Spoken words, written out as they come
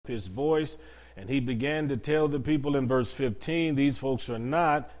his voice, and he began to tell the people in verse 15, these folks are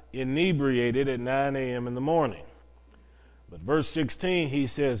not inebriated at 9 a.m. in the morning. But verse 16, he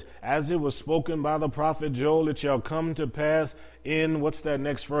says, as it was spoken by the prophet Joel, it shall come to pass in, what's that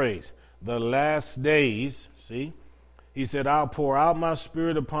next phrase? The last days, see? He said, I'll pour out my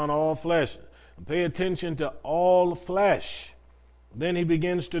spirit upon all flesh. Pay attention to all flesh. Then he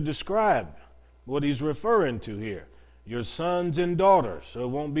begins to describe what he's referring to here. Your sons and daughters, so it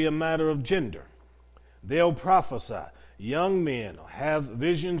won't be a matter of gender. They'll prophesy. Young men will have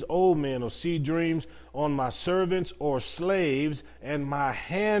visions, old men will see dreams. On my servants or slaves and my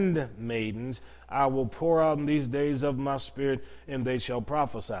handmaidens I will pour out in these days of my spirit, and they shall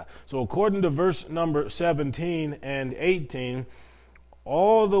prophesy. So according to verse number 17 and 18,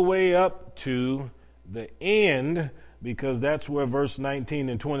 all the way up to the end, because that's where verse 19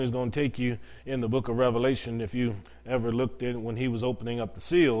 and 20 is going to take you in the book of Revelation, if you ever looked at it when he was opening up the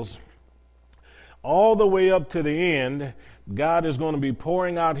seals. All the way up to the end, God is going to be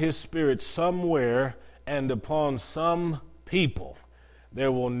pouring out his spirit somewhere and upon some people.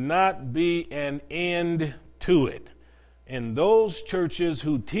 There will not be an end to it. And those churches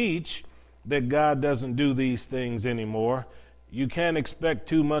who teach that God doesn't do these things anymore, you can't expect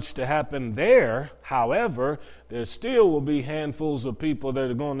too much to happen there. However, there still will be handfuls of people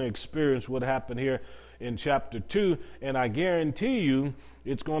that are going to experience what happened here in chapter 2. And I guarantee you,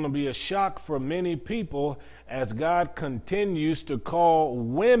 it's going to be a shock for many people as God continues to call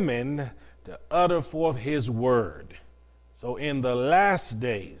women to utter forth his word. So in the last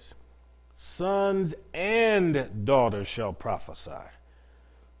days, sons and daughters shall prophesy.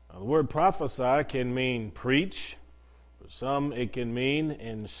 Now, the word prophesy can mean preach. For some, it can mean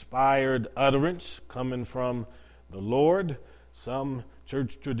inspired utterance coming from the Lord. Some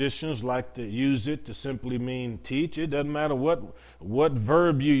church traditions like to use it to simply mean teach. It doesn't matter what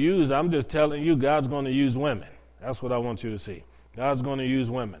verb you use. I'm just telling you, God's going to use women. That's what I want you to see. God's going to use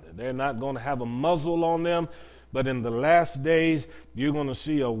women. They're not going to have a muzzle on them, but in the last days, you're going to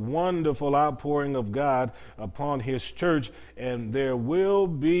see a wonderful outpouring of God upon his church, and there will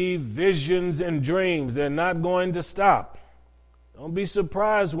be visions and dreams. They're not going to stop. Don't be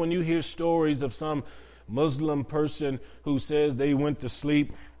surprised when you hear stories of some Muslim person who says they went to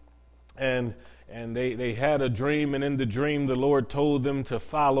sleep and they had a dream, and in the dream the Lord told them to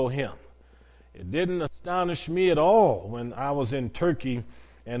follow him. It didn't astonish me at all when I was in Turkey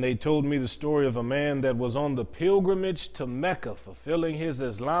and they told me the story of a man that was on the pilgrimage to Mecca fulfilling his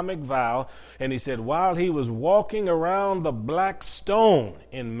Islamic vow, and he said while he was walking around the black stone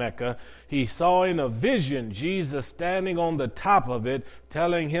in Mecca, he saw in a vision Jesus standing on the top of it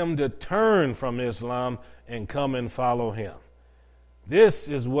telling him to turn from Islam and come and follow him. This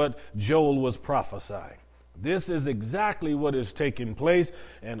is what Joel was prophesying. This is exactly what is taking place,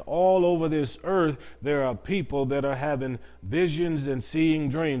 and all over this earth there are people that are having visions and seeing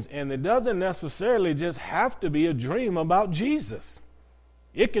dreams. And it doesn't necessarily just have to be a dream about Jesus.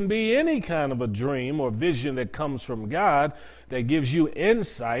 It can be any kind of a dream or vision that comes from God that gives you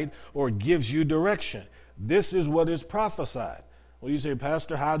insight or gives you direction. This is what is prophesied. Well, you say,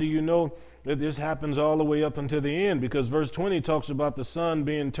 Pastor, how do you know that this happens all the way up until the end? Because verse 20 talks about the sun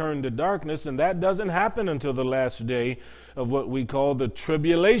being turned to darkness, and that doesn't happen until the last day of what we call the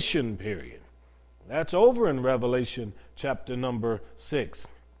tribulation period. That's over in Revelation chapter number 6.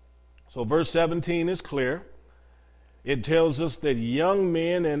 So verse 17 is clear. It tells us that young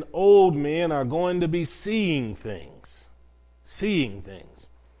men and old men are going to be seeing things. Seeing things.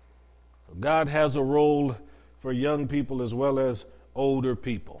 So God has a role for young people as well as older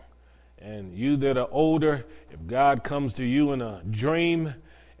people. And you that are older, if God comes to you in a dream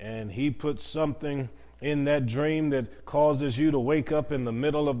and he puts something in that dream that causes you to wake up in the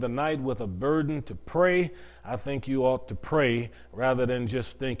middle of the night with a burden to pray, I think you ought to pray rather than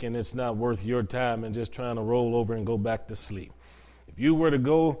just thinking it's not worth your time and just trying to roll over and go back to sleep. If you were to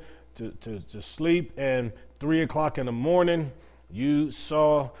go to sleep and 3 o'clock in the morning, you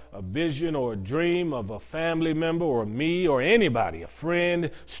saw a vision or a dream of a family member or me or anybody, a friend,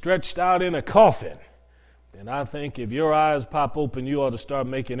 stretched out in a coffin, then I think if your eyes pop open, you ought to start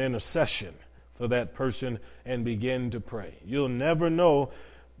making intercession for that person and begin to pray. You'll never know,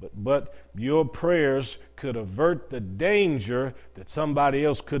 but your prayers could avert the danger that somebody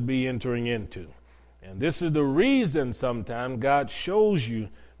else could be entering into. And this is the reason sometimes God shows you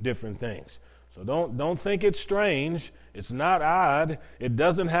different things. So don't think it's strange. It's not odd. It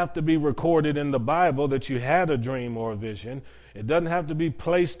doesn't have to be recorded in the Bible that you had a dream or a vision. It doesn't have to be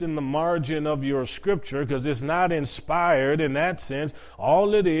placed in the margin of your scripture because it's not inspired in that sense.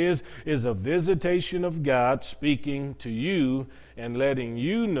 All it is a visitation of God speaking to you and letting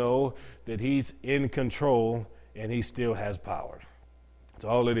you know that he's in control and he still has power. That's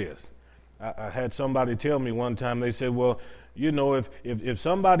all it is. I had somebody tell me one time, they said, well, you know, if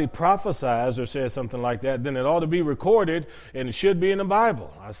somebody prophesies or says something like that, then it ought to be recorded and it should be in the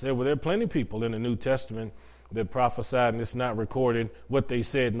Bible. I said, well, there are plenty of people in the New Testament that prophesied and it's not recorded what they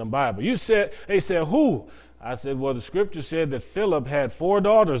said in the Bible. They said, who? I said, well, the scripture said that Philip had 4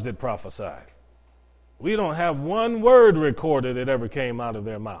 daughters that prophesied. We don't have one word recorded that ever came out of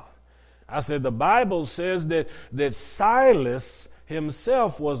their mouth. I said, the Bible says that Silas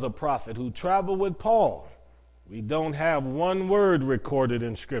himself was a prophet who traveled with Paul. We don't have one word recorded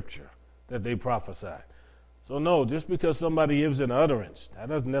in scripture that they prophesied. So no, just because somebody gives an utterance, that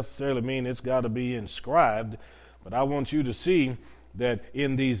doesn't necessarily mean it's got to be inscribed. But I want you to see that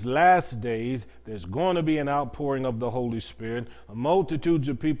in these last days, there's going to be an outpouring of the Holy Spirit. Multitudes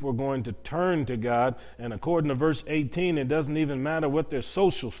of people are going to turn to God. And according to verse 18, it doesn't even matter what their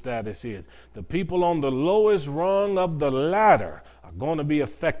social status is. The people on the lowest rung of the ladder are going to be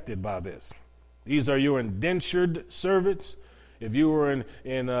affected by this. These are your indentured servants. If you were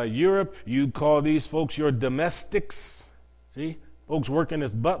in Europe, you'd call these folks your domestics. See, folks working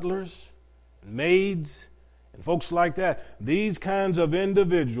as butlers, maids, and folks like that. These kinds of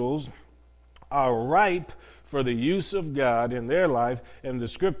individuals are ripe for the use of God in their life. And the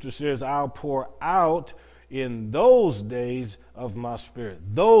scripture says, I'll pour out in those days of my spirit.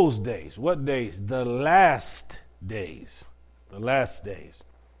 Those days. What days? The last days. The last days.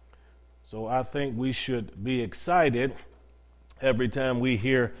 So I think we should be excited every time we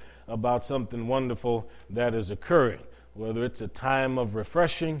hear about something wonderful that is occurring, whether it's a time of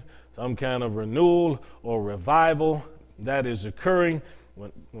refreshing, some kind of renewal or revival that is occurring.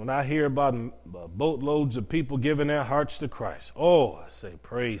 When I hear about boatloads of people giving their hearts to Christ, I say,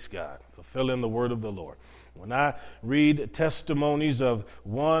 praise God, fulfilling the word of the Lord. When I read testimonies of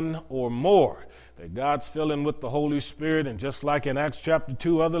one or more that God's filling with the Holy Spirit, and just like in Acts chapter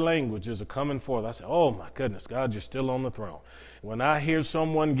 2, other languages are coming forth, I say, oh my goodness, God, you're still on the throne. When I hear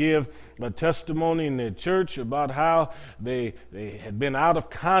someone give a testimony in their church about how they had been out of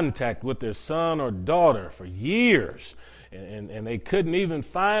contact with their son or daughter for years, and they couldn't even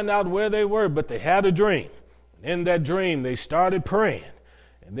find out where they were, but they had a dream. In that dream, they started praying.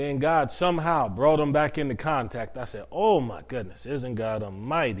 And then God somehow brought them back into contact. I said, oh my goodness, isn't God a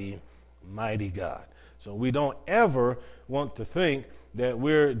mighty, mighty God? So we don't ever want to think that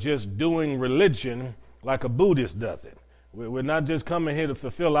we're just doing religion like a Buddhist does it. We're not just coming here to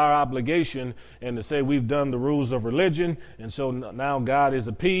fulfill our obligation and to say we've done the rules of religion, and so now God is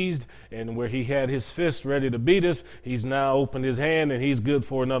appeased, and where he had his fist ready to beat us, he's now opened his hand and he's good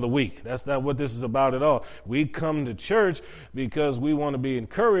for another week. That's not what this is about at all. We come to church because we want to be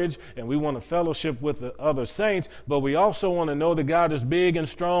encouraged and we want to fellowship with the other saints, but we also want to know that God is big and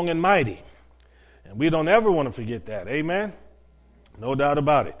strong and mighty. And we don't ever want to forget that. Amen? No doubt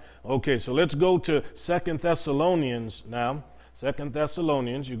about it. Okay, so let's go to 2 Thessalonians now. 2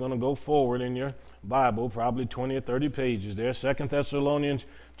 Thessalonians, you're going to go forward in your Bible, probably 20 or 30 pages there. 2 Thessalonians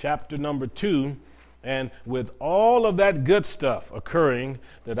chapter number 2. And with all of that good stuff occurring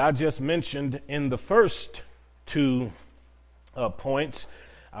that I just mentioned in the first 2 points,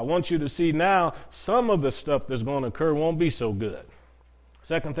 I want you to see now some of the stuff that's going to occur won't be so good.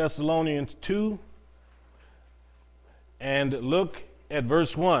 2 Thessalonians 2, and look at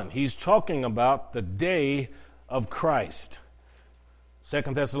verse 1. He's talking about the day of Christ. 2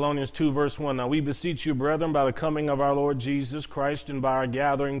 Thessalonians 2, verse 1. Now we beseech you, brethren, by the coming of our Lord Jesus Christ and by our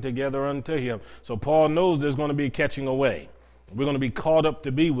gathering together unto him. So Paul knows there's going to be catching away. We're going to be caught up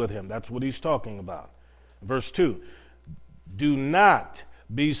to be with him. That's what he's talking about. Verse 2. Do not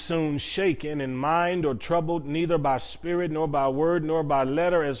be soon shaken in mind or troubled, neither by spirit, nor by word, nor by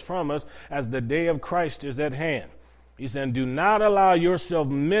letter as from us, as the day of Christ is at hand. He said, do not allow yourself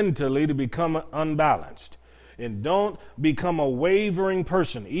mentally to become unbalanced. And don't become a wavering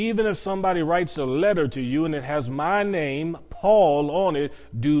person. Even if somebody writes a letter to you and it has my name, Paul, on it,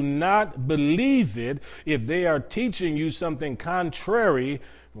 do not believe it if they are teaching you something contrary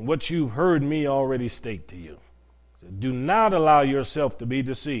from what you've heard me already state to you. So do not allow yourself to be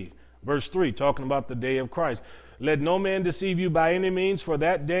deceived. Verse 3, talking about the day of Christ. Let no man deceive you by any means, for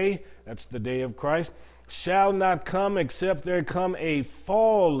that day, that's the day of Christ, shall not come except there come a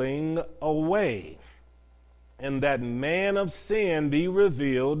falling away, and that man of sin be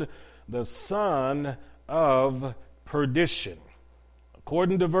revealed, the son of perdition.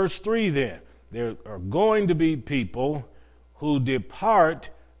 According to verse 3 then, there are going to be people who depart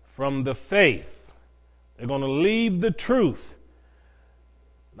from the faith. They're going to leave the truth.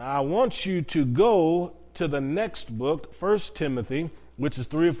 Now I want you to go to the next book, 1 Timothy, which is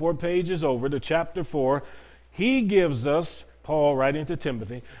 3 or 4 pages over to chapter 4, he gives us, Paul writing to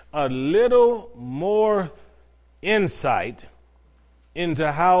Timothy, a little more insight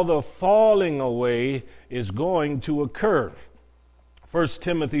into how the falling away is going to occur. 1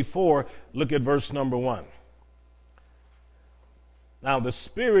 Timothy 4, look at verse number 1. Now the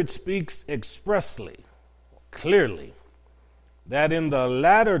Spirit speaks expressly, clearly, that in the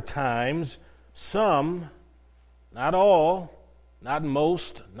latter times some, not all, not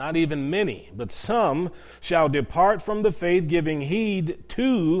most, not even many, but some shall depart from the faith, giving heed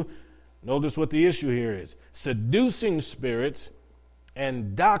to, notice what the issue here is, seducing spirits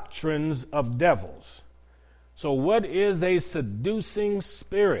and doctrines of devils. So what is a seducing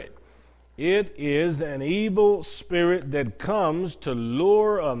spirit? It is an evil spirit that comes to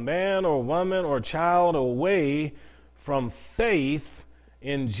lure a man or woman or child away from faith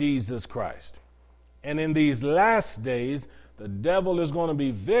in Jesus Christ. And in these last days, the devil is going to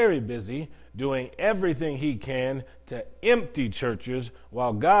be very busy doing everything he can to empty churches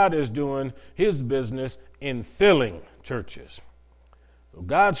while God is doing his business in filling churches. So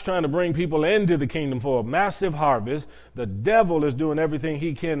God's trying to bring people into the kingdom for a massive harvest. The devil is doing everything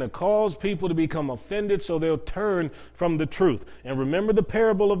he can to cause people to become offended so they'll turn from the truth. And remember the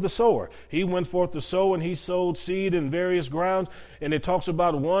parable of the sower. He went forth to sow and he sowed seed in various grounds. And it talks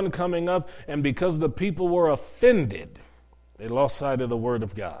about one coming up, and because the people were offended, they lost sight of the word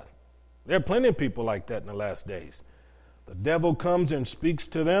of God. There are plenty of people like that in the last days. The devil comes and speaks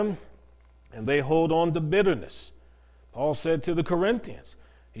to them, and they hold on to bitterness. Paul said to the Corinthians,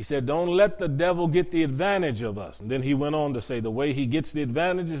 he said, don't let the devil get the advantage of us. And then he went on to say the way he gets the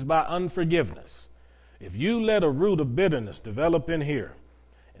advantage is by unforgiveness. If you let a root of bitterness develop in here,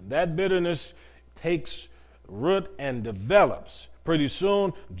 and that bitterness takes root and develops, pretty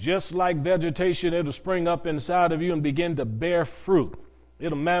soon, just like vegetation, it'll spring up inside of you and begin to bear fruit.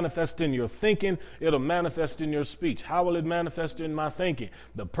 It'll manifest in your thinking. It'll manifest in your speech. How will it manifest in my thinking?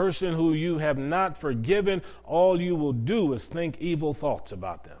 The person who you have not forgiven, all you will do is think evil thoughts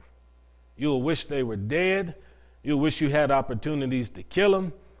about them. You'll wish they were dead. You'll wish you had opportunities to kill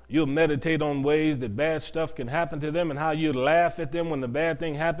them. You'll meditate on ways that bad stuff can happen to them and how you laugh at them when the bad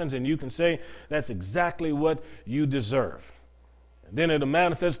thing happens, and you can say that's exactly what you deserve. Then it'll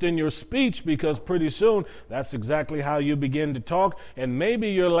manifest in your speech, because pretty soon that's exactly how you begin to talk, and maybe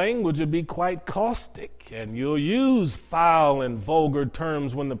your language will be quite caustic, and you'll use foul and vulgar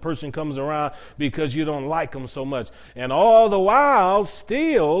terms when the person comes around because you don't like them so much, and all the while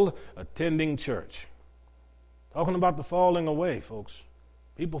still attending church. Talking about the falling away, folks.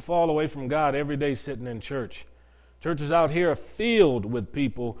 People fall away from God every day sitting in church. Churches out here are filled with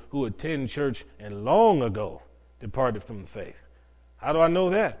people who attend church and long ago departed from the faith. How do I know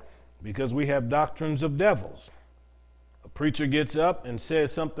that? Because we have doctrines of devils. A preacher gets up and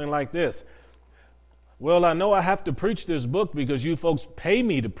says something like this. Well, I know I have to preach this book because you folks pay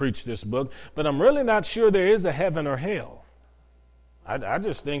me to preach this book, but I'm really not sure there is a heaven or hell. I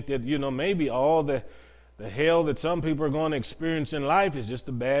just think that, maybe all the hell that some people are going to experience in life is just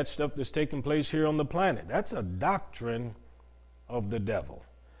the bad stuff that's taking place here on the planet. That's a doctrine of the devil.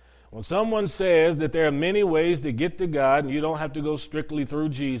 When someone says that there are many ways to get to God and you don't have to go strictly through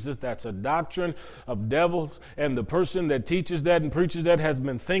Jesus, that's a doctrine of devils, and the person that teaches that and preaches that has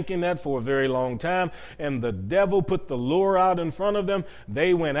been thinking that for a very long time, and the devil put the lure out in front of them.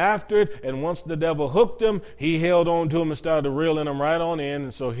 They went after it, and once the devil hooked them, he held on to them and started reeling them right on in.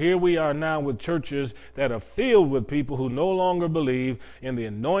 And so here we are now with churches that are filled with people who no longer believe in the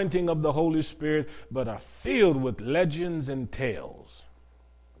anointing of the Holy Spirit, but are filled with legends and tales.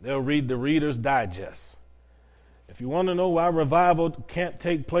 They'll read the Reader's Digest. If you want to know why revival can't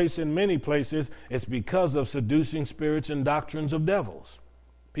take place in many places, it's because of seducing spirits and doctrines of devils.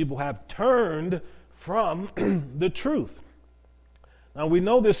 People have turned from the truth. Now, we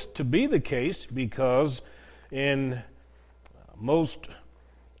know this to be the case because in most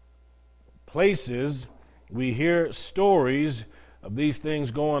places we hear stories of these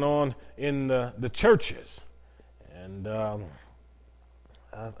things going on in the churches. And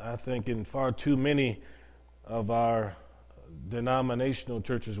I think in far too many of our denominational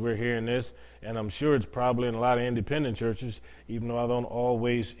churches we're hearing this, and I'm sure it's probably in a lot of independent churches, even though I don't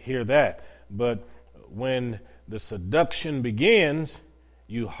always hear that. But when the seduction begins,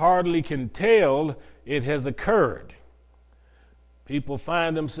 you hardly can tell it has occurred. People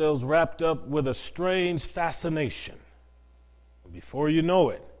find themselves wrapped up with a strange fascination. Before you know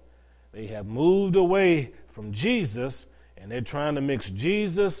it, they have moved away from Jesus, and they're trying to mix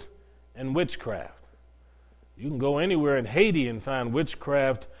Jesus and witchcraft. You can go anywhere in Haiti and find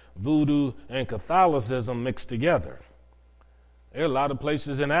witchcraft voodoo and Catholicism mixed together. There are a lot of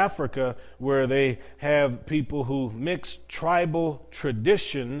places in Africa where they have people who mix tribal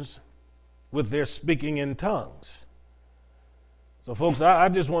traditions with their speaking in tongues. So, folks, I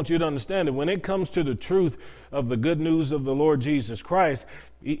just want you to understand that when it comes to the truth of the good news of the Lord Jesus Christ,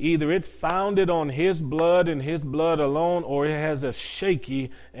 either it's founded on His blood and His blood alone, or it has a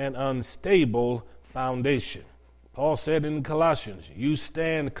shaky and unstable foundation. Paul said in Colossians, you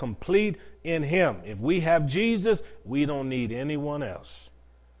stand complete in Him. If we have Jesus, we don't need anyone else.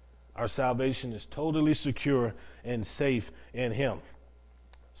 Our salvation is totally secure and safe in Him.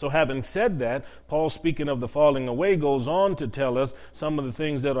 So having said that, Paul, speaking of the falling away, goes on to tell us some of the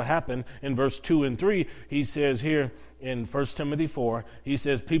things that will happen in verse 2 and 3. He says here in 1 Timothy 4, he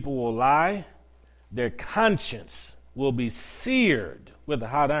says, people will lie, their conscience will be seared with a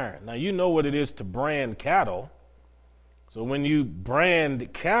hot iron. Now, you know what it is to brand cattle. So when you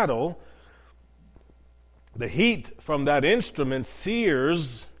brand cattle, the heat from that instrument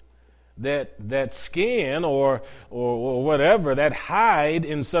sears that skin or whatever, that hide,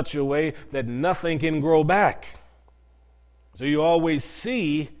 in such a way that nothing can grow back. So you always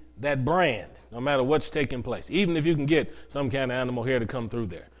see that brand, no matter what's taking place, even if you can get some kind of animal hair to come through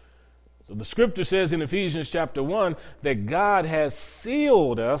there. So the scripture says in Ephesians chapter 1 that God has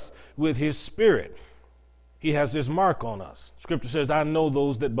sealed us with His Spirit. He has His mark on us. Scripture says, I know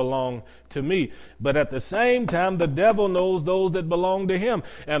those that belong to me. But at the same time, the devil knows those that belong to him.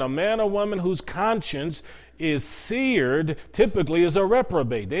 And a man or woman whose conscience is seared typically is a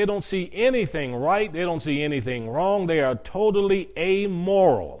reprobate. They don't see anything right. They don't see anything wrong. They are totally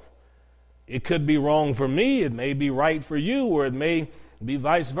amoral. It could be wrong for me. It may be right for you, or it may be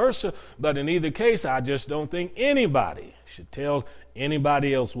vice versa. But in either case, I just don't think anybody should tell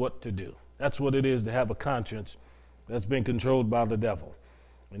anybody else what to do. That's what it is to have a conscience that's been controlled by the devil.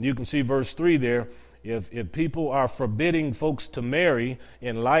 And you can see verse 3 there. If people are forbidding folks to marry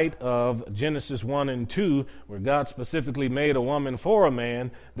in light of Genesis 1 and 2, where God specifically made a woman for a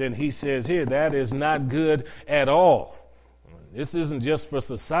man, then He says here, that is not good at all. This isn't just for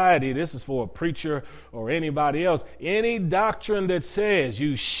society. This is for a preacher or anybody else. Any doctrine that says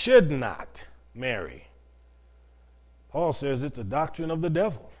you should not marry, Paul says it's a doctrine of the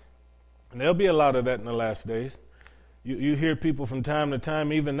devil. And there'll be a lot of that in the last days. You hear people from time to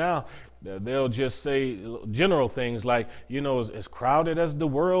time, even now, they'll just say general things like, as crowded as the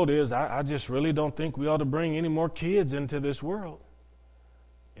world is, I just really don't think we ought to bring any more kids into this world.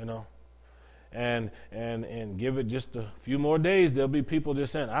 And give it just a few more days, there'll be people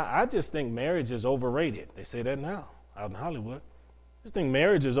just saying, I just think marriage is overrated. They say that now out in Hollywood. I just think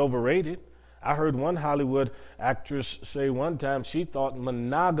marriage is overrated. I heard one Hollywood actress say one time she thought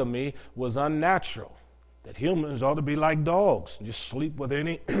monogamy was unnatural, that humans ought to be like dogs, just sleep with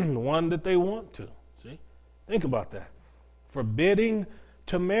any one that they want to. See? Think about that. Forbidding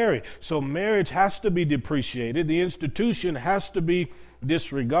to marry. So marriage has to be depreciated. The institution has to be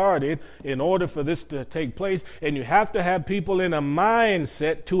disregarded in order for this to take place. And you have to have people in a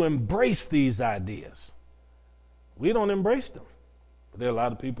mindset to embrace these ideas. We don't embrace them, but there are a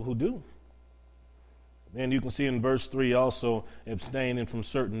lot of people who do. Then you can see in verse 3 also abstaining from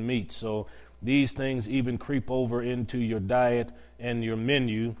certain meats. So these things even creep over into your diet and your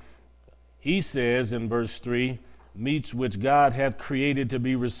menu. He says in verse 3, meats which God hath created to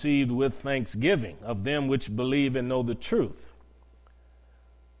be received with thanksgiving of them which believe and know the truth.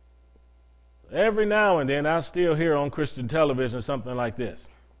 Every now and then I still hear on Christian television something like this.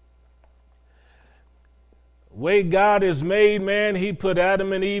 Way God is made, man, He put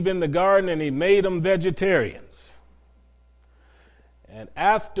Adam and Eve in the garden and He made them vegetarians. And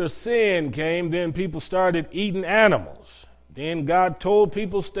after sin came, then people started eating animals. Then God told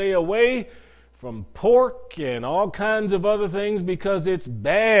people stay away from pork and all kinds of other things because it's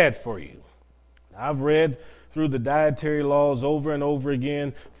bad for you. I've read through the dietary laws over and over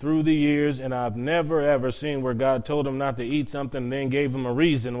again through the years, and I've never ever seen where God told them not to eat something and then gave them a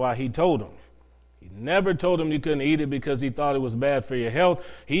reason why He told them. He never told them you couldn't eat it because He thought it was bad for your health.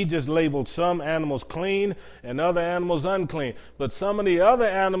 He just labeled some animals clean and other animals unclean. But some of the other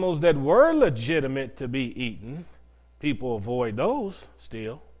animals that were legitimate to be eaten, people avoid those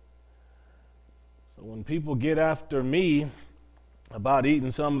still. So when people get after me about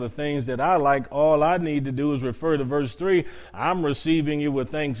eating some of the things that I like, all I need to do is refer to verse 3. I'm receiving you with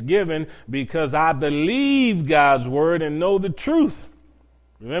thanksgiving because I believe God's word and know the truth.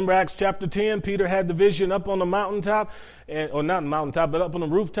 Remember Acts chapter 10, Peter had the vision up on the mountaintop, or not mountaintop, but up on the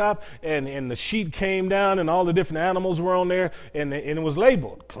rooftop, and the sheet came down, and all the different animals were on there, and it was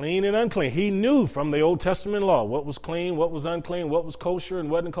labeled clean and unclean. He knew from the Old Testament law what was clean, what was unclean, what was kosher and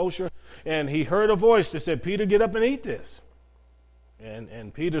wasn't kosher, and he heard a voice that said, Peter, get up and eat this.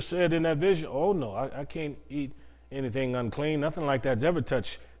 And Peter said in that vision, oh no, I can't eat anything unclean. Nothing like that's ever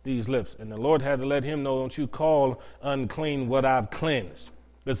touched these lips. And the Lord had to let him know, don't you call unclean what I've cleansed.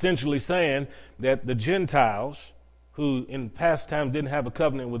 Essentially saying that the Gentiles, who in past times didn't have a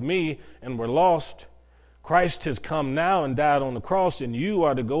covenant with me and were lost, Christ has come now and died on the cross, and you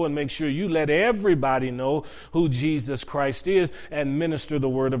are to go and make sure you let everybody know who Jesus Christ is and minister the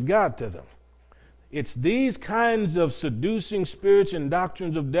word of God to them. It's these kinds of seducing spirits and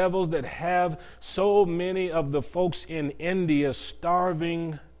doctrines of devils that have so many of the folks in India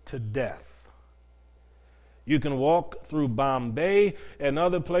starving to death. You can walk through Bombay and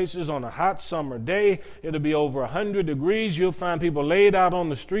other places on a hot summer day. It'll be over 100 degrees. You'll find people laid out on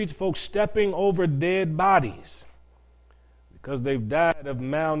the streets, folks stepping over dead bodies because they've died of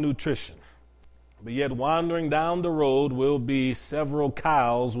malnutrition. But yet wandering down the road will be several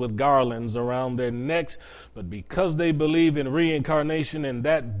cows with garlands around their necks. But because they believe in reincarnation and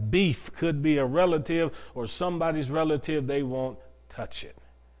that beef could be a relative or somebody's relative, they won't touch it.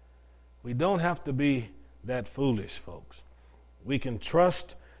 We don't have to be that foolish, folks. We can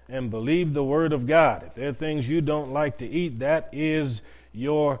trust and believe the word of God. If there are things you don't like to eat, that is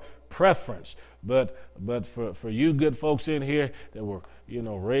your preference. But for you good folks in here that were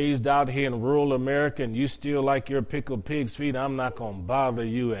raised out here in rural America and you still like your pickled pig's feet, I'm not going to bother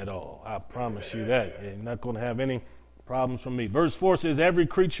you at all. I promise you that. You're not going to have any problems from me. Verse 4 says, every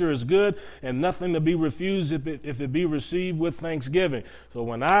creature is good and nothing to be refused if it be received with thanksgiving. So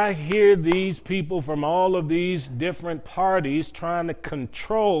when I hear these people from all of these different parties trying to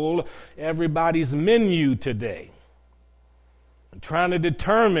control everybody's menu today, and trying to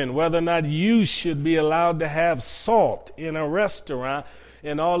determine whether or not you should be allowed to have salt in a restaurant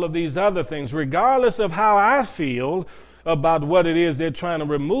and all of these other things, regardless of how I feel about what it is they're trying to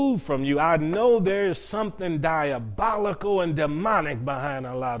remove from you, I know there is something diabolical and demonic behind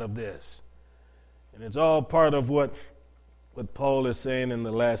a lot of this. And it's all part of what Paul is saying in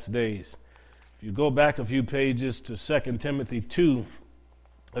the last days. If you go back a few pages to 2 Timothy 2,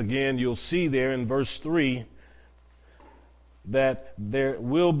 again, you'll see there in verse 3 that there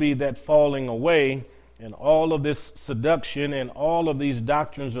will be that falling away, and all of this seduction and all of these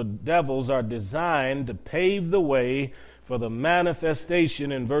doctrines of devils are designed to pave the way for the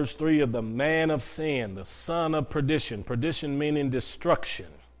manifestation in verse 3 of the man of sin, the son of perdition. Perdition meaning destruction.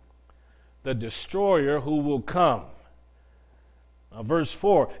 The destroyer who will come. Now, verse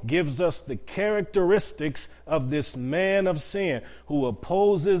 4 gives us the characteristics of this man of sin who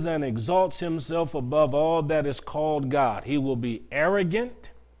opposes and exalts himself above all that is called God. He will be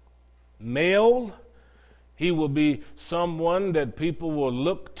arrogant, male. He will be someone that people will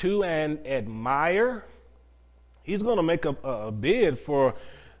look to and admire. He's going to make a bid for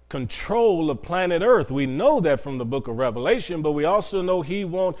control of planet Earth. We know that from the book of Revelation, but we also know he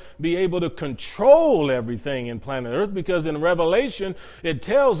won't be able to control everything in planet Earth, because in Revelation it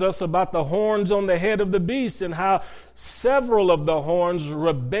tells us about the horns on the head of the beast and how several of the horns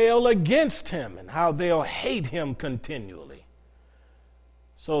rebel against him and how they'll hate him continually.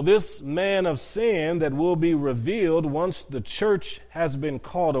 So this man of sin that will be revealed once the church has been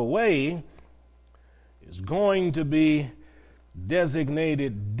caught away is going to be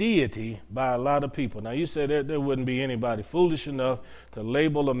designated deity by a lot of people. Now, you said there wouldn't be anybody foolish enough to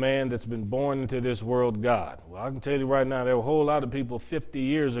label a man that's been born into this world God. Well, I can tell you right now, there were a whole lot of people 50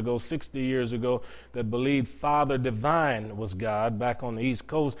 years ago, 60 years ago, that believed Father Divine was God back on the East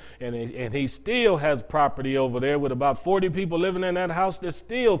Coast, and he still has property over there with about 40 people living in that house that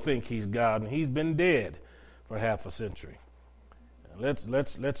still think he's God, and he's been dead for half a century. Now,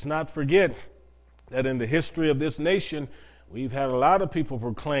 let's not forget that in the history of this nation, we've had a lot of people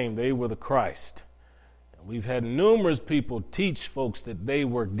proclaim they were the Christ. And we've had numerous people teach folks that they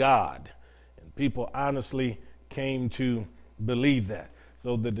were God. And people honestly came to believe that.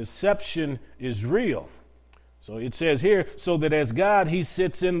 So the deception is real. So it says here, so that as God, he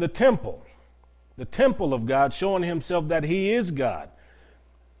sits in the temple of God, showing himself that he is God.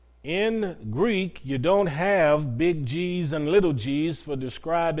 In Greek, you don't have big G's and little g's for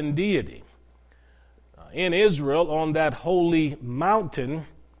describing deity. In Israel, on that holy mountain,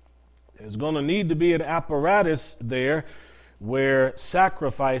 there's going to need to be an apparatus there where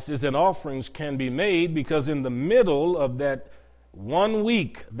sacrifices and offerings can be made, because in the middle of that 1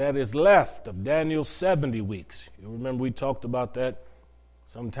 week that is left of Daniel's 70 weeks, you remember we talked about that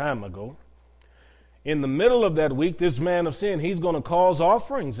some time ago, in the middle of that week, this man of sin, he's going to cause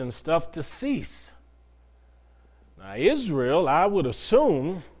offerings and stuff to cease. Now, Israel, I would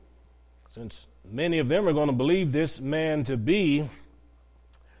assume, since many of them are going to believe this man to be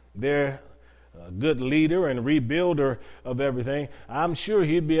their good leader and rebuilder of everything, I'm sure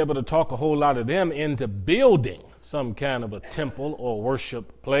he'd be able to talk a whole lot of them into building some kind of a temple or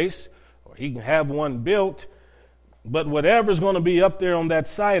worship place, or he can have one built. But whatever's going to be up there on that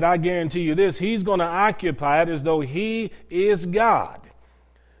site, I guarantee you this, he's going to occupy it as though he is God.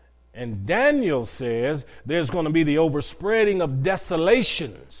 And Daniel says there's going to be the overspreading of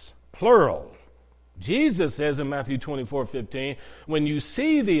desolations, plural. Jesus says in Matthew 24:15, when you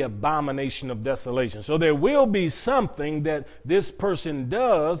see the abomination of desolation. So there will be something that this person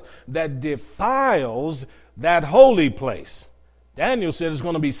does that defiles that holy place. Daniel said there's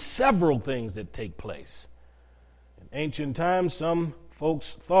going to be several things that take place. Ancient times, some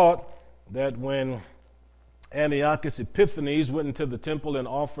folks thought that when Antiochus Epiphanes went into the temple and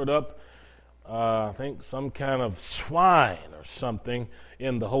offered up, I think, some kind of swine or something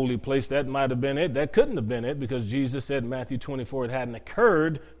in the holy place, that might have been it. That couldn't have been it, because Jesus said in Matthew 24 it hadn't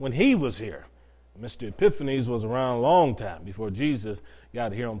occurred when he was here. Mr. Epiphanes was around a long time before Jesus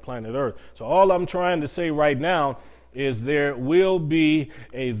got here on planet Earth. So all I'm trying to say right now is there will be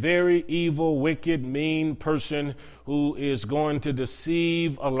a very evil, wicked, mean person who is going to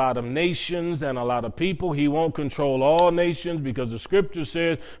deceive a lot of nations and a lot of people. He won't control all nations, because the scripture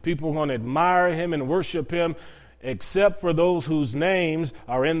says people are going to admire him and worship him, except for those whose names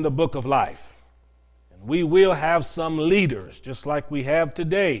are in the book of life. And we will have some leaders, just like we have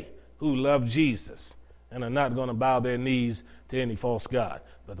today, who love Jesus and are not going to bow their knees to any false god.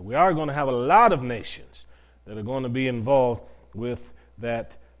 But we are going to have a lot of nations that are going to be involved with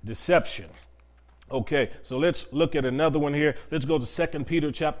that deception. Okay, so let's look at another one here. Let's go to 2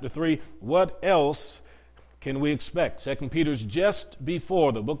 Peter chapter 3. What else can we expect? 2 Peter's just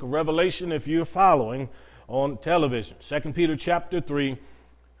before the book of Revelation, if you're following on television. 2 Peter chapter 3.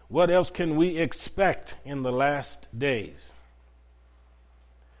 What else can we expect in the last days?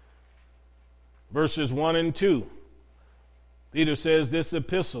 Verses 1 and 2. Peter says this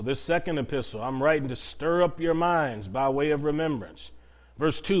epistle, this second epistle, I'm writing to stir up your minds by way of remembrance.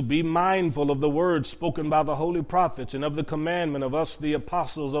 Verse 2, be mindful of the words spoken by the holy prophets and of the commandment of us, the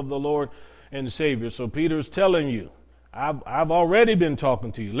apostles of the Lord and Savior. So Peter's telling you, I've already been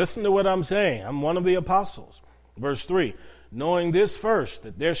talking to you. Listen to what I'm saying. I'm one of the apostles. Verse 3, knowing this first,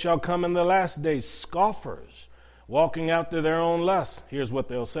 that there shall come in the last days scoffers, walking after their own lusts. Here's what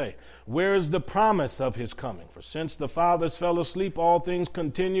they'll say. Where is the promise of his coming? For since the fathers fell asleep, all things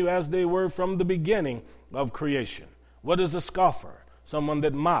continue as they were from the beginning of creation. What is a scoffer? Someone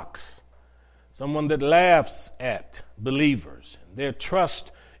that mocks, someone that laughs at believers, and their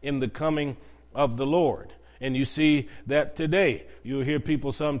trust in the coming of the Lord. And you see that today. You'll hear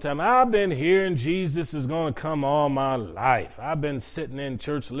people sometimes, I've been hearing Jesus is going to come all my life. I've been sitting in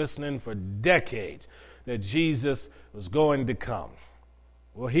church listening for decades that Jesus was going to come.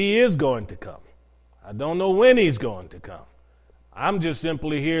 Well, he is going to come. I don't know when he's going to come. I'm just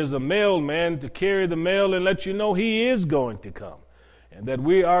simply here as a mailman to carry the mail and let you know he is going to come, and that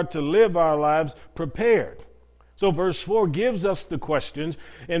we are to live our lives prepared. So verse 4 gives us the questions,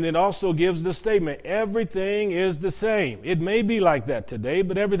 and it also gives the statement. Everything is the same. It may be like that today,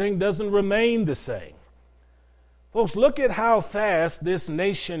 but everything doesn't remain the same. Folks, look at how fast this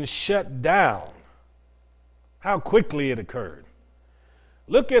nation shut down. How quickly it occurred.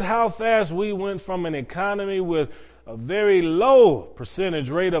 Look at how fast we went from an economy with a very low percentage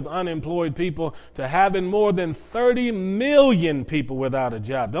rate of unemployed people to having more than 30 million people without a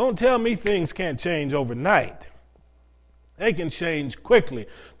job. Don't tell me things can't change overnight. They can change quickly.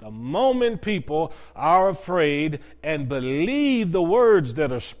 The moment people are afraid and believe the words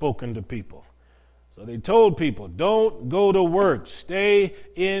that are spoken to people. So they told people, don't go to work. Stay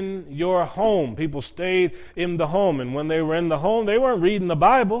in your home. People stayed in the home. And when they were in the home, they weren't reading the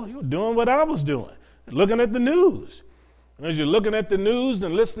Bible. You were doing what I was doing, looking at the news. And as you're looking at the news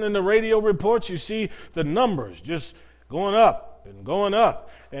and listening to radio reports, you see the numbers just going up and going up.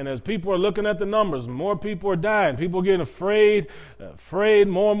 And as people are looking at the numbers, more people are dying. People are getting afraid,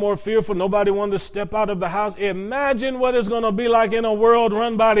 more and more fearful. Nobody wanted to step out of the house. Imagine what it's going to be like in a world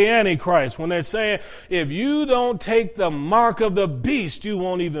run by the Antichrist when they're saying, if you don't take the mark of the beast, you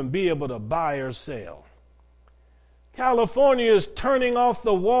won't even be able to buy or sell. California is turning off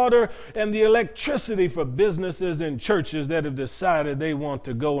the water and the electricity for businesses and churches that have decided they want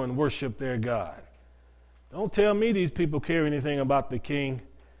to go and worship their God. Don't tell me these people care anything about the King.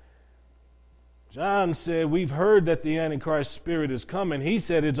 John said, we've heard that the Antichrist spirit is coming. He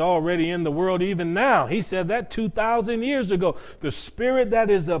said it's already in the world even now. He said that 2,000 years ago. The spirit that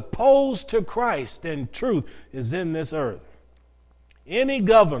is opposed to Christ and truth is in this earth. Any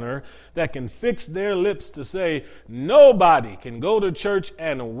governor that can fix their lips to say nobody can go to church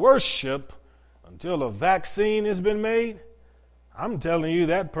and worship until a vaccine has been made, I'm telling you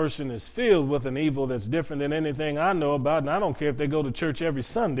that person is filled with an evil that's different than anything I know about, and I don't care if they go to church every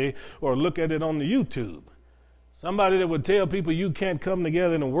Sunday or look at it on the YouTube. Somebody that would tell people you can't come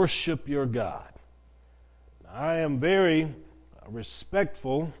together and worship your God. I am very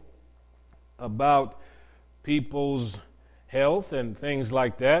respectful about people's health and things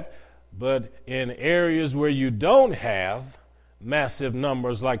like that, but in areas where you don't have massive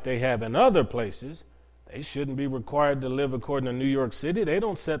numbers like they have in other places, they shouldn't be required to live according to New York City. They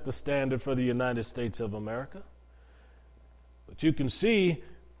don't set the standard for the United States of America. But you can see,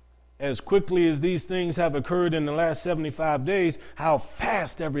 as quickly as these things have occurred in the last 75 days, how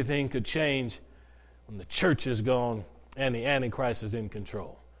fast everything could change when the church is gone and the Antichrist is in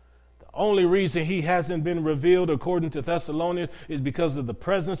control. The only reason he hasn't been revealed, according to Thessalonians, is because of the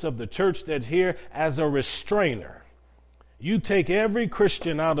presence of the church that's here as a restrainer. You take every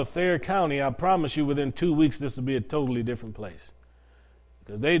Christian out of Thayer County, I promise you within 2 weeks this will be a totally different place.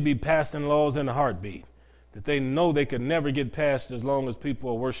 Because they'd be passing laws in a heartbeat that they know they could never get passed as long as people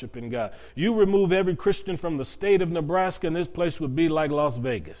are worshiping God. You remove every Christian from the state of Nebraska and this place would be like Las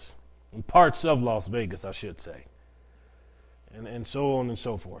Vegas. And parts of Las Vegas, I should say. And so on and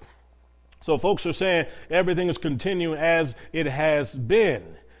so forth. So folks are saying everything is continuing as it has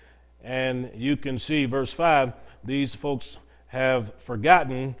been. And you can see verse 5, these folks have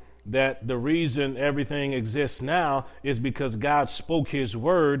forgotten that the reason everything exists now is because God spoke his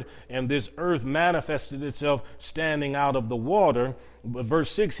word and this earth manifested itself standing out of the water. But verse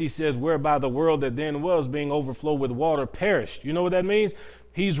 6, he says, whereby the world that then was being overflowed with water perished. You know what that means?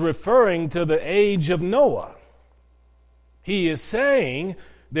 He's referring to the age of Noah. He is saying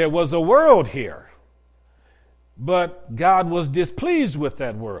there was a world here, but God was displeased with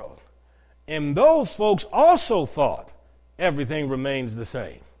that world. And those folks also thought everything remains the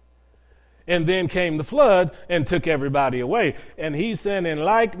same. And then came the flood and took everybody away. And he said, in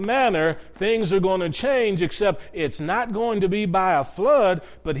like manner, things are going to change, except it's not going to be by a flood,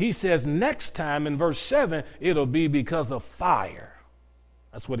 but he says next time in verse 7, it'll be because of fire.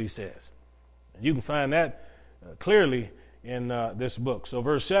 That's what he says. And you can find that clearly in this book. So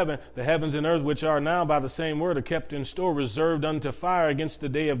verse 7, the heavens and earth which are now by the same word are kept in store, reserved unto fire against the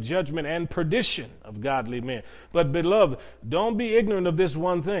day of judgment and perdition of godly men. But beloved, don't be ignorant of this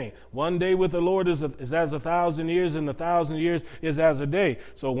one thing. One day with the Lord is as 1,000 years, and 1,000 years is as a day.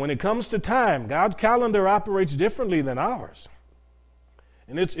 So when it comes to time, God's calendar operates differently than ours.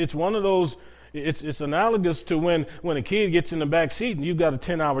 And it's one of those. It's analogous to when a kid gets in the back seat and you've got a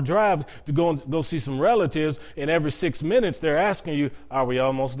 10-hour drive to go see some relatives, and every 6 minutes they're asking you, are we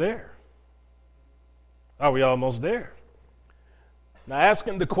almost there? Are we almost there? Now,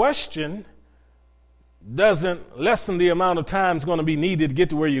 asking the question doesn't lessen the amount of time it's going to be needed to get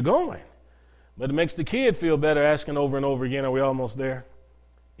to where you're going. But it makes the kid feel better asking over and over again, are we almost there?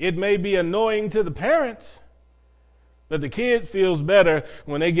 It may be annoying to the parents, but the kid feels better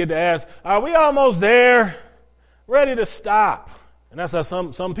when they get to ask, are we almost there? Ready to stop. And that's how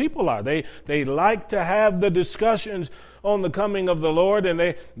some people are. They like to have the discussions on the coming of the Lord, and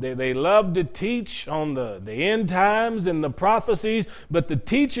they love to teach on the end times and the prophecies, but the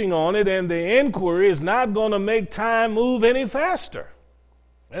teaching on it and the inquiry is not going to make time move any faster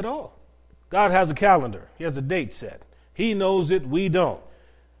at all. God has a calendar. He has a date set. He knows it. We don't.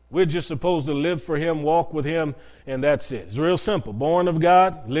 We're just supposed to live for him, walk with him, and that's it. It's real simple. Born of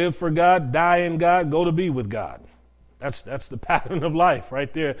God, live for God, die in God, go to be with God. That's the pattern of life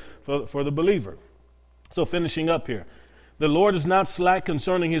right there for the believer. So finishing up here. The Lord is not slack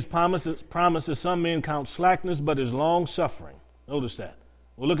concerning his promises. Some men count slackness, but is long suffering. Notice that.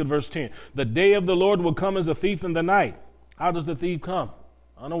 Well, look at verse 10. The day of the Lord will come as a thief in the night. How does the thief come?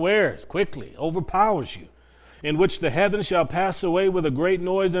 Unawares, quickly, overpowers you. In which the heavens shall pass away with a great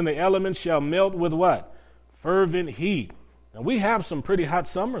noise, and the elements shall melt with what? Fervent heat. Now, we have some pretty hot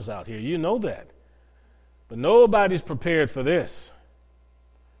summers out here. You know that. But nobody's prepared for this.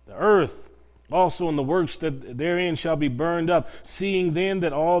 The earth also and the works that therein shall be burned up. Seeing then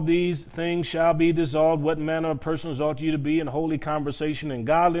that all these things shall be dissolved, what manner of persons ought you to be in holy conversation and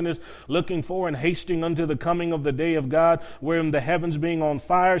godliness, looking for and hasting unto the coming of the day of God, wherein the heavens being on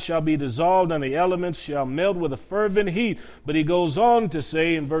fire shall be dissolved, and the elements shall melt with a fervent heat. But he goes on to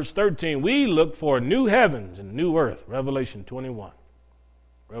say in verse 13, we look for new heavens and new earth. Revelation 21.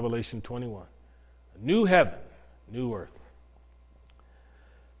 Revelation 21. New heaven, new earth.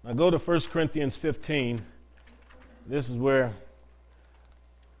 Now go to 1 Corinthians 15. This is where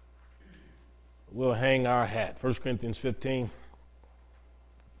we'll hang our hat. 1 Corinthians 15.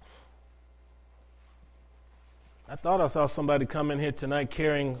 I thought I saw somebody come in here tonight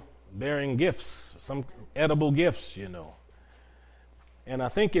bearing gifts, some edible gifts, you know. And I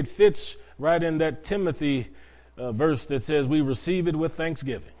think it fits right in that Timothy verse that says we receive it with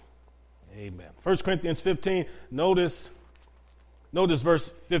thanksgiving. Amen. 1 Corinthians 15, notice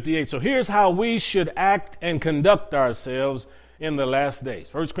verse 58. So here's how we should act and conduct ourselves in the last days.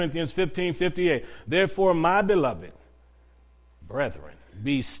 1 Corinthians 15, 58. Therefore, my beloved brethren,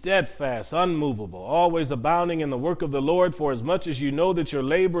 be steadfast, unmovable, always abounding in the work of the Lord, for as much as you know that your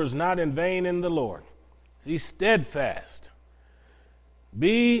labor is not in vain in the Lord. Be steadfast.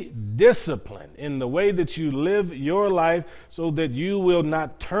 Be disciplined in the way that you live your life so that you will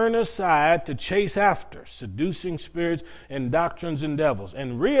not turn aside to chase after seducing spirits and doctrines and devils.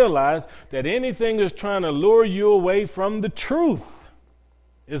 And realize that anything that's trying to lure you away from the truth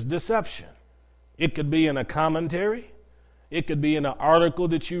is deception. It could be in a commentary. It could be in an article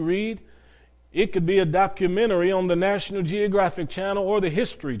that you read. It could be a documentary on the National Geographic Channel or the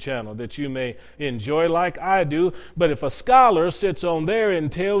History Channel that you may enjoy like I do. But if a scholar sits on there and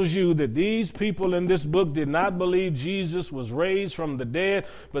tells you that these people in this book did not believe Jesus was raised from the dead,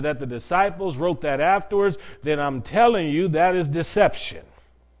 but that the disciples wrote that afterwards, then I'm telling you that is deception,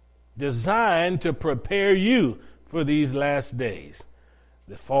 designed to prepare you for these last days,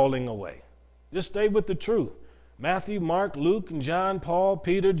 the falling away. Just stay with the truth. Matthew, Mark, Luke, and John, Paul,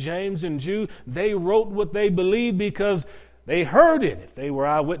 Peter, James, and Jude, they wrote what they believed because they heard it if they were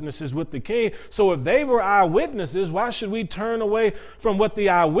eyewitnesses with the king. So if they were eyewitnesses, why should we turn away from what the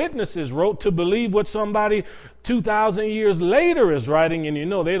eyewitnesses wrote to believe what somebody 2,000 years later is writing? And you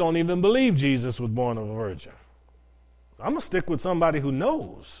know they don't even believe Jesus was born of a virgin. So I'm going to stick with somebody who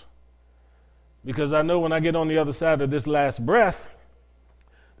knows. Because I know when I get on the other side of this last breath,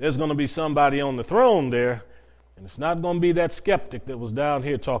 there's going to be somebody on the throne there. And it's not going to be that skeptic that was down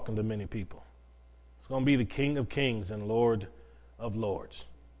here talking to many people. It's going to be the King of Kings and Lord of Lords.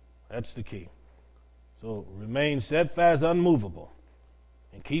 That's the key. So remain steadfast, unmovable,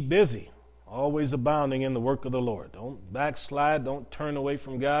 and keep busy, always abounding in the work of the Lord. Don't backslide. Don't turn away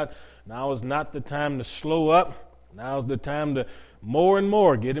from God. Now is not the time to slow up. Now is the time to more and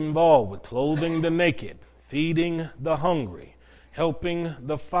more get involved with clothing the naked, feeding the hungry, helping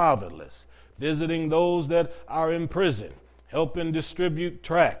the fatherless, visiting those that are in prison, helping distribute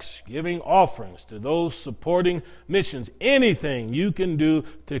tracts, giving offerings to those supporting missions. Anything you can do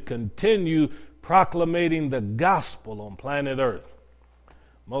to continue proclamating the gospel on planet Earth.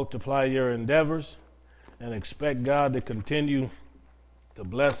 Multiply your endeavors and expect God to continue to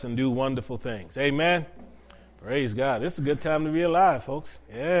bless and do wonderful things. Amen. Praise God. This is a good time to be alive, folks.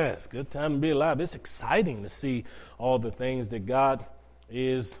 Yes, good time to be alive. It's exciting to see all the things that God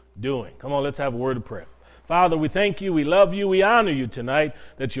is doing. Come on, let's have a word of prayer. Father, we thank you, we love you, we honor you tonight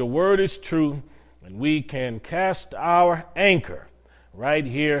that your word is true and we can cast our anchor right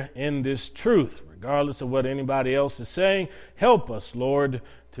here in this truth, regardless of what anybody else is saying. Help us, Lord,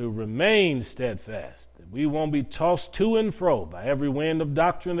 to remain steadfast, that we won't be tossed to and fro by every wind of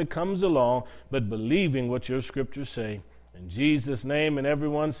doctrine that comes along, but believing what your scriptures say. In Jesus' name, and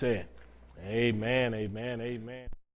everyone said, amen, amen, amen.